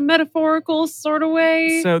speaking in a metaphorical sort of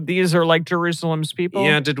way? So these are like Jerusalem's people?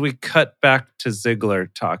 yeah, did we cut back to Ziegler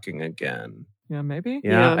talking again? Yeah, maybe.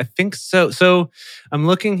 Yeah, Yeah. I think so. So I'm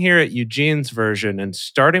looking here at Eugene's version, and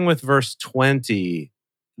starting with verse 20,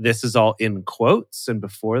 this is all in quotes, and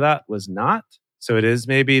before that was not. So it is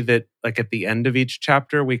maybe that like at the end of each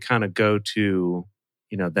chapter, we kind of go to,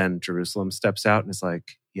 then Jerusalem steps out and is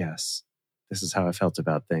like, yes, this is how I felt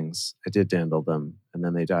about things. I did dandle them, and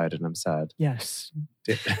then they died, and I'm sad. Yes.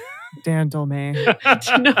 Dandle me.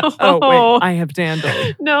 No. Oh, wait. I have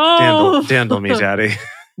dandled. No. Dandle me, daddy.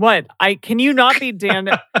 What? Can you not be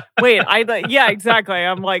dandled? Wait, yeah, exactly.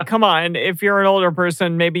 I'm like, come on. If you're an older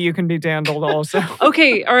person, maybe you can be dandled also.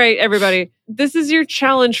 Okay, all right, everybody. This is your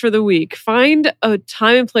challenge for the week. Find a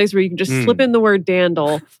time and place where you can just slip in the word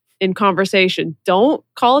dandle in conversation. Don't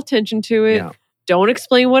call attention to it. Yeah. Don't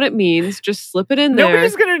explain what it means. Just slip it in there.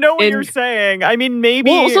 Nobody's going to know what And- you're saying. I mean, maybe.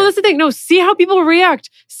 Well, so that's the thing. No, see how people react.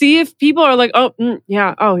 See if people are like,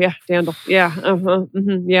 yeah, dandle, yeah,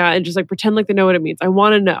 yeah, and just like pretend like they know what it means. I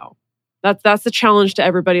want to know. That's the challenge to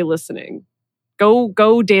everybody listening.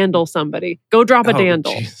 Go dandle somebody. Go drop a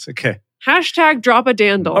dandle. Geez, okay. Hashtag drop a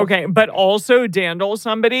dandle. Okay, but also dandle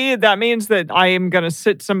somebody. That means that I am going to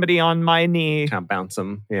sit somebody on my knee Kind of bounce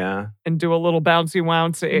them. Yeah. and do a little bouncy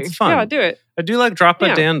wouncy. It's fun. Yeah, do it. I do like drop a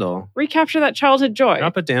Yeah. dandle. Recapture that childhood joy.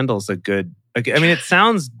 Drop a dandle's a good. I mean, it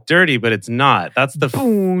sounds dirty, but it's not. That's the.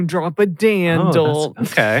 Boom, drop a dandle. Oh,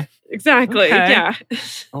 okay. Exactly. Okay. Yeah.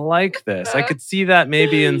 I like this. I could see that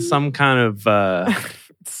maybe in some kind of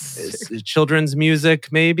children's music.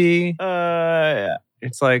 Maybe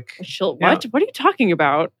it's like What? Yeah. What are you talking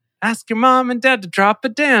about? ask your mom and dad to drop a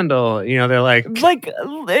dandle. You know, they're like, like,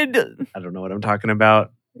 I don't know what I'm talking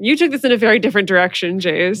about. You took this in a very different direction,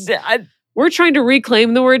 Jace. We're trying to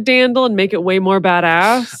reclaim the word dandle and make it way more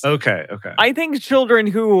badass. Okay. I think children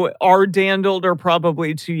who are dandled are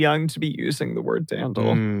probably too young to be using the word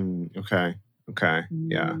dandle. Okay.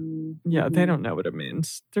 Yeah. Mm. Yeah, they don't know what it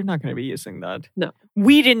means. They're not going to be using that. No.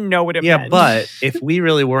 We didn't know what it Yeah, meant. but if we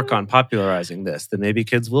really work on popularizing this, then maybe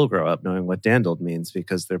kids will grow up knowing what dandled means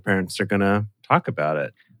because their parents are going to talk about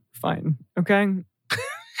it. Fine. Okay.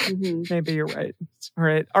 Mhm. Maybe you're right. All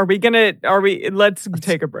right. Let's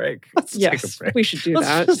take a break. Let's take a Yes, break. we should do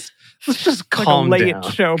Let's just Like calm a late down.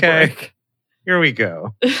 show okay? break. Here we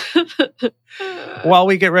go. that. While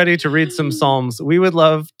we get ready to read some Psalms, we would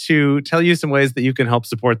love to tell you some ways that you can help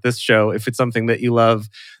support this show if it's something that you love.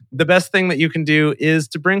 The best thing that you can do is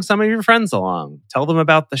to bring some of your friends along. Tell them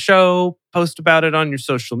about the show, post about it on your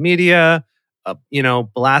social media,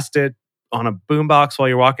 blast it on a boombox while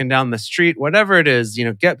you're walking down the street, whatever it is,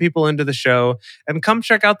 get people into the show and come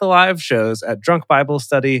check out the live shows at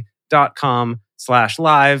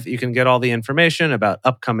drunkbiblestudy.com/live. You can get all the information about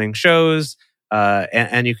upcoming shows.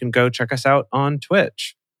 And you can go check us out on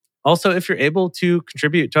Twitch. Also, if you're able to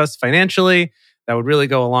contribute to us financially, that would really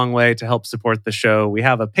go a long way to help support the show. We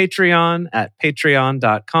have a Patreon at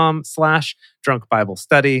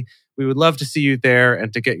patreon.com/drunkbiblestudy. We would love to see you there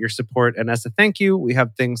and to get your support. And as a thank you, we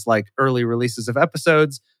have things like early releases of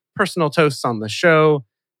episodes, personal toasts on the show,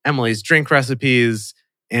 Emily's drink recipes,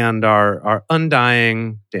 and our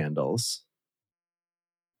undying dandles.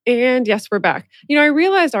 And yes, we're back. I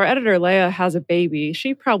realized our editor, Leia, has a baby.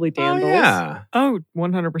 She probably dandles. Oh, yeah. Oh,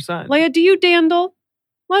 100%. Leia, do you dandle?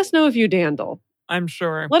 Let us know if you dandle. I'm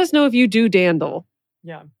sure. Let us know if you do dandle.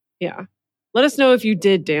 Yeah. Yeah. Let us know if you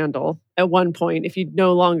did dandle at one point, if you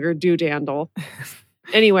no longer do dandle.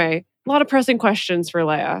 Anyway, a lot of pressing questions for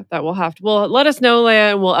Leia that well, let us know,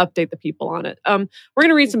 Leia, and we'll update the people on it. We're going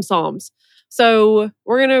to read some Psalms. So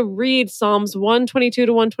we're going to read Psalms 122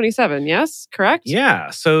 to 127. Yes, correct? Yeah.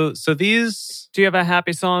 So these Do you have a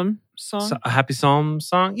happy song? a happy psalm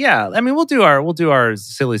song. Yeah. I mean, we'll do our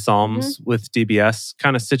silly psalms with DBS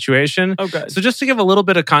kind of situation. Oh, good. So just to give a little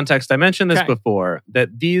bit of context, I mentioned this Okay. before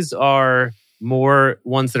that these are more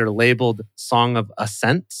ones that are labeled Song of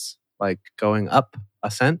Ascents, like going up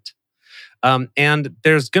ascent. And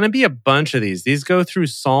there's going to be a bunch of these. These go through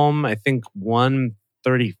Psalm, I think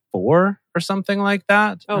 134 or something like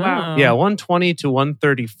that. Oh, wow. Yeah, 120 to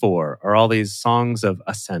 134 are all these songs of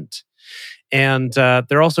ascent. And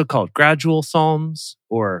they're also called gradual psalms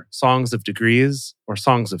or songs of degrees or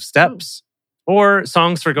songs of steps or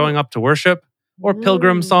songs for going up to worship or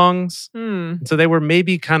pilgrim songs. So they were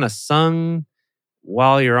maybe kind of sung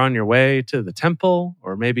while you're on your way to the temple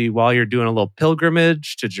or maybe while you're doing a little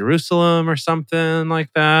pilgrimage to Jerusalem or something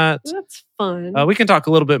like that. That's fun. We can talk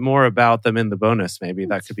a little bit more about them in the bonus. Maybe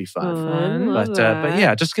that could be fun. Love But that.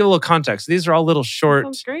 yeah, just give a little context. These are all little short,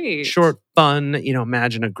 Sounds great. fun.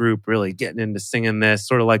 Imagine a group really getting into singing this,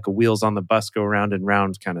 sort of like a wheels on the bus go round and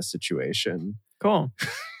round kind of situation. Cool.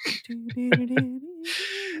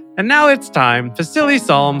 And now it's time for Silly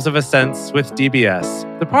Psalms of Ascents with DBS,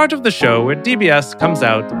 the part of the show where DBS comes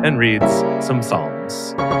out and reads some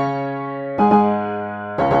psalms.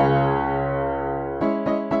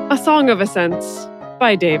 A Song of Ascents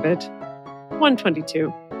by David.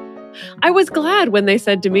 122. I was glad when they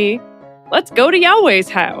said to me, "Let's go to Yahweh's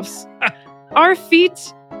house." Our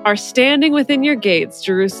feet are standing within your gates,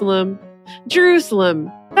 Jerusalem.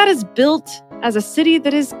 Jerusalem, that is built as a city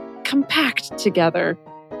that is compact together,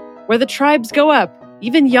 where the tribes go up,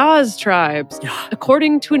 even Yah's tribes,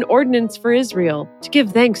 according to an ordinance for Israel, to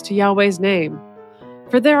give thanks to Yahweh's name.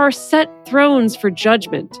 For there are set thrones for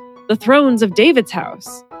judgment, the thrones of David's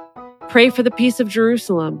house. Pray for the peace of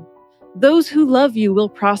Jerusalem. Those who love you will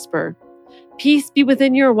prosper. Peace be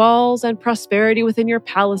within your walls and prosperity within your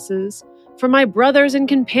palaces. For my brothers and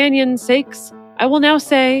companions' sakes, I will now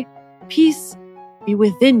say, peace be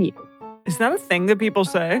within you. Is that a thing that people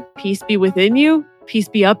say? Peace be within you? Peace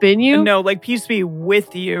be up in you? No, like peace be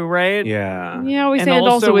with you, right? Yeah. Yeah, we And say it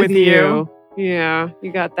also also with with you. you. Yeah,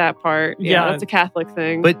 you got that part. Yeah. That's a Catholic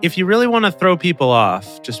thing. But if you really want to throw people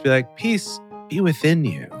off, just be like, peace be within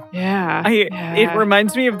you. yeah. It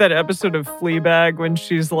reminds me of that episode of Fleabag when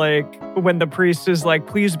she's like, when the priest is like,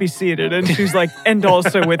 please be seated. And she's like, and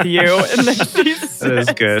also with you. And then she says, That is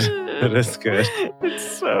good. That is good. It's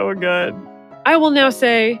so good. I will now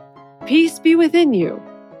say, peace be within you.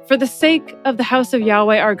 For the sake of the house of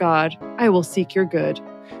Yahweh our God, I will seek your good.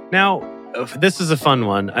 Now, this is a fun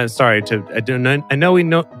one. I'm sorry I know we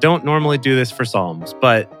don't normally do this for Psalms,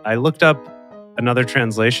 but I looked up another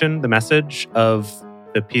translation, the Message of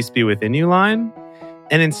the peace be within you line.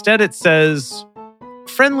 And instead it says,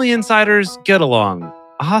 friendly insiders, get along.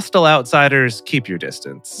 Hostile outsiders, keep your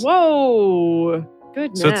distance. Whoa.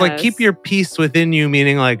 Goodness. So it's like, keep your peace within you,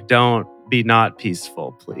 meaning like, don't be not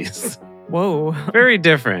peaceful, please. Whoa. Very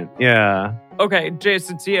different. Yeah. Okay, Jace,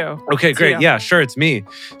 it's you. Okay, great. Yeah, sure. It's me.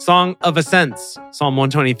 Song of Ascents, Psalm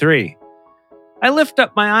 123. I lift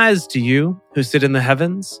up my eyes to you who sit in the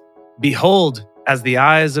heavens. Behold, as the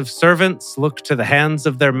eyes of servants look to the hands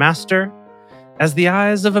of their master, as the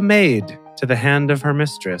eyes of a maid to the hand of her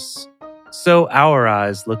mistress, so our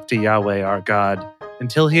eyes look to Yahweh our God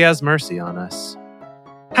until he has mercy on us.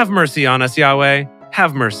 Have mercy on us, Yahweh.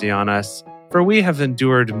 Have mercy on us, for we have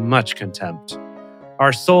endured much contempt.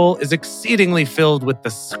 Our soul is exceedingly filled with the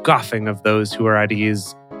scoffing of those who are at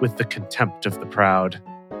ease, with the contempt of the proud.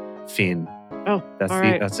 Fiend. Oh, That's all it.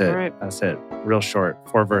 right, That's it. all right. That's it. Real short.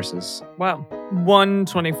 4 verses. Wow.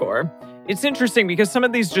 124. It's interesting because some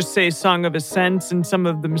of these just say Song of Ascents and some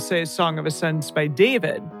of them say Song of Ascents by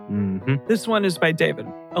David. Mm-hmm. This one is by David,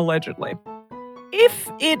 allegedly. If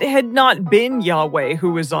it had not been Yahweh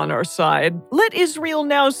who was on our side, let Israel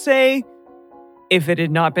now say, if it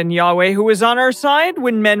had not been Yahweh who was on our side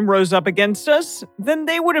when men rose up against us, then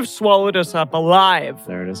they would have swallowed us up alive.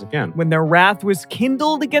 There it is again. When their wrath was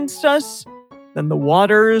kindled against us, then the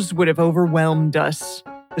waters would have overwhelmed us.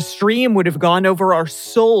 The stream would have gone over our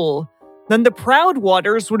soul. Then the proud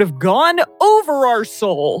waters would have gone over our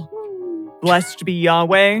soul. Blessed be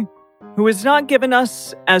Yahweh, who has not given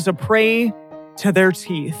us as a prey to their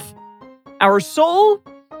teeth. Our soul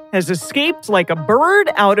has escaped like a bird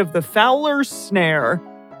out of the fowler's snare.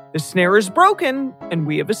 The snare is broken, and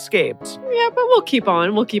we have escaped. Yeah, but we'll keep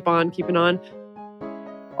on. We'll keep on keeping on.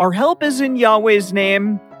 Our help is in Yahweh's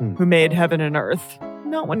name, Hmm. who made heaven and earth.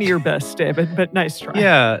 Not one of your best, David, but nice try.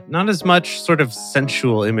 Yeah, not as much sort of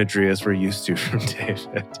sensual imagery as we're used to from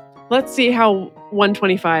David. Let's see how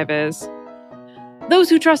 125 is. Those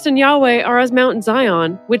who trust in Yahweh are as Mount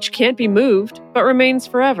Zion, which can't be moved, but remains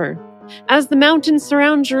forever. As the mountains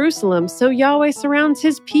surround Jerusalem, so Yahweh surrounds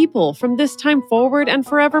his people from this time forward and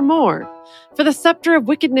forevermore. For the scepter of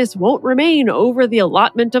wickedness won't remain over the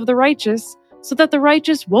allotment of the righteous, so that the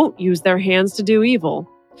righteous won't use their hands to do evil.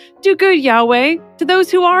 Do good, Yahweh, to those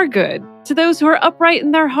who are good, to those who are upright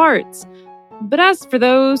in their hearts. But as for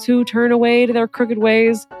those who turn away to their crooked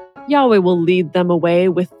ways, Yahweh will lead them away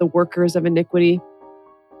with the workers of iniquity.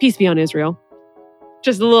 Peace be on Israel.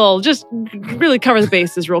 Just really cover the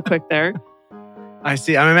bases real quick there. I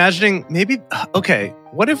see. I'm imagining maybe, okay,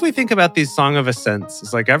 what if we think about these Song of Ascents?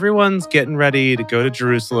 It's like everyone's getting ready to go to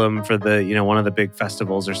Jerusalem for the, one of the big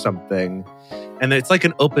festivals or something. And it's like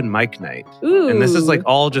an open mic night. Ooh. And this is like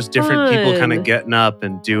all just different people kind of fun. getting up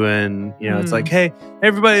and doing, it's like, hey,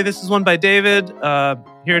 everybody, this is one by David.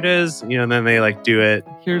 Here it is. And then they like do it.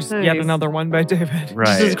 Here's Nice. yet another one by David. Right.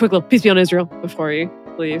 Just as a quick little peace be on Israel before you,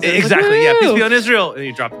 please. Exactly. Yeah. Peace Woo! be on Israel. And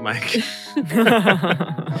you drop the mic.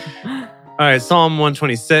 All right. Psalm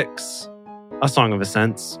 126, a Song of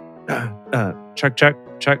Ascents.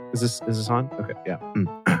 Check. Is this on? Okay.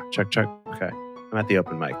 Yeah. Check. Okay. I'm at the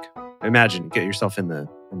open mic. Imagine, get yourself in the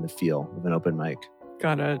feel of an open mic.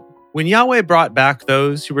 Got it. When Yahweh brought back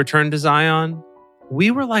those who returned to Zion, we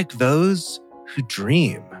were like those who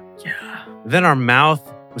dream. Yeah. Then our mouth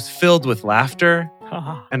was filled with laughter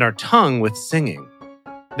and our tongue with singing.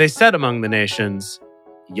 They said among the nations,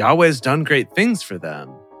 Yahweh's done great things for them.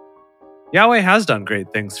 Yahweh has done great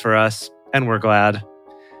things for us, and we're glad.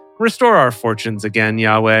 Restore our fortunes again,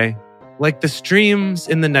 Yahweh, like the streams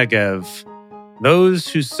in the Negev. Those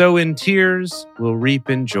who sow in tears will reap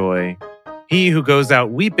in joy. He who goes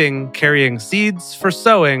out weeping, carrying seeds for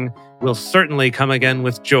sowing, will certainly come again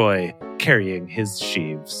with joy, carrying his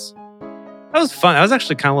sheaves. That was fun. That was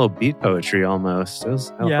actually kind of a little beat poetry almost. I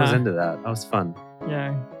was into that. That was fun.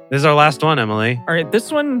 Yeah. This is our last one, Emily. All right,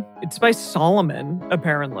 this one, it's by Solomon,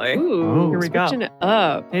 apparently. Ooh, Here we go. switching it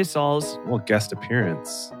up. Hey, Sauls. Well, guest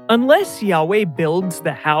appearance. Unless Yahweh builds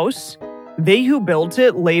the house, they who built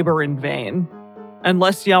it labor in vain.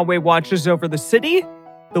 Unless Yahweh watches over the city,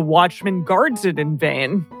 the watchman guards it in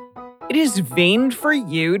vain. It is vain for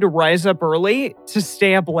you to rise up early, to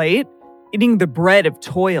stay up late, eating the bread of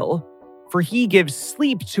toil, for he gives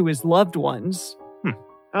sleep to his loved ones.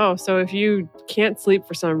 Oh, so if you can't sleep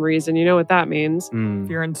for some reason, you know what that means. If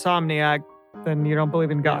you're insomniac, then you don't believe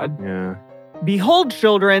in God. Yeah. Behold,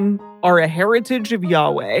 children are a heritage of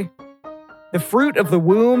Yahweh. The fruit of the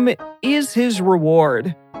womb is his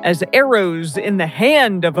reward. As arrows in the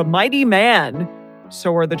hand of a mighty man,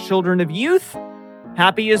 so are the children of youth.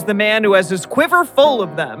 Happy is the man who has his quiver full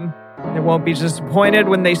of them. They won't be disappointed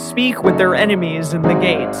when they speak with their enemies in the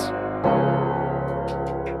gate.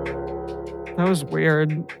 That was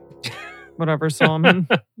weird. Whatever, Solomon.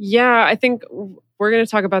 Yeah, I think we're going to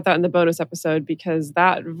talk about that in the bonus episode because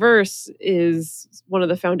that verse is one of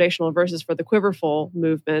the foundational verses for the Quiverful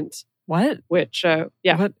movement. What? Which,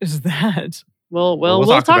 What is that?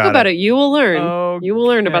 we'll talk about it. You will learn. Okay. You will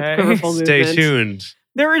learn about the Quiverful movement. Stay tuned.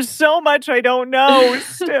 There is so much I don't know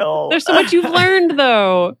still. There's so much you've learned,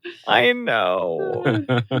 though. I know.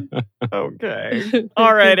 Okay.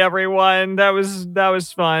 All right, everyone. That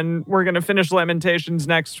was fun. We're going to finish Lamentations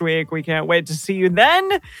next week. We can't wait to see you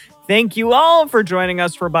then. Thank you all for joining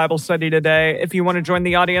us for Bible study today. If you want to join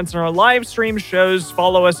the audience in our live stream shows,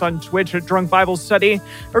 follow us on Twitch at Drunk Bible Study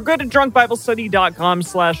or go to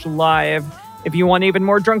drunkbiblestudy.com/live. If you want even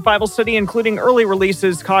more Drunk Bible Study, including early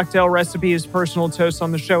releases, cocktail recipes, personal toasts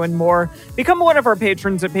on the show, and more, become one of our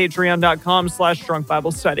patrons at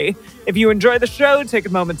patreon.com/drunkbiblestudy. If you enjoy the show, take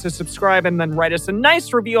a moment to subscribe and then write us a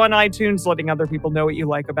nice review on iTunes, letting other people know what you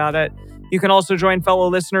like about it. You can also join fellow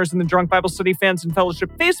listeners in the Drunk Bible Study Fans and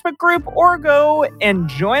Fellowship Facebook group, or go and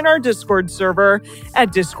join our Discord server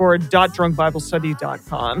at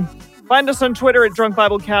discord.drunkbiblestudy.com. Find us on Twitter at Drunk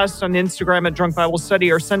Biblecast, on Instagram at Drunk Bible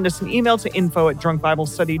Study, or send us an email to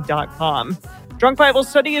info@drunkbiblestudy.com. Drunk Bible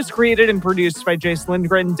Study is created and produced by Jace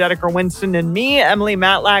Lindgren, Dedeker Winston, and me, Emily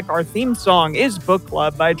Matlack. Our theme song is Book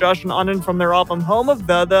Club by Josh and Anand from their album Home of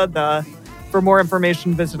the. For more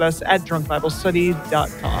information, visit us at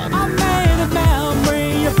drunkbiblestudy.com. I made a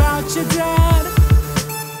memory about your dad.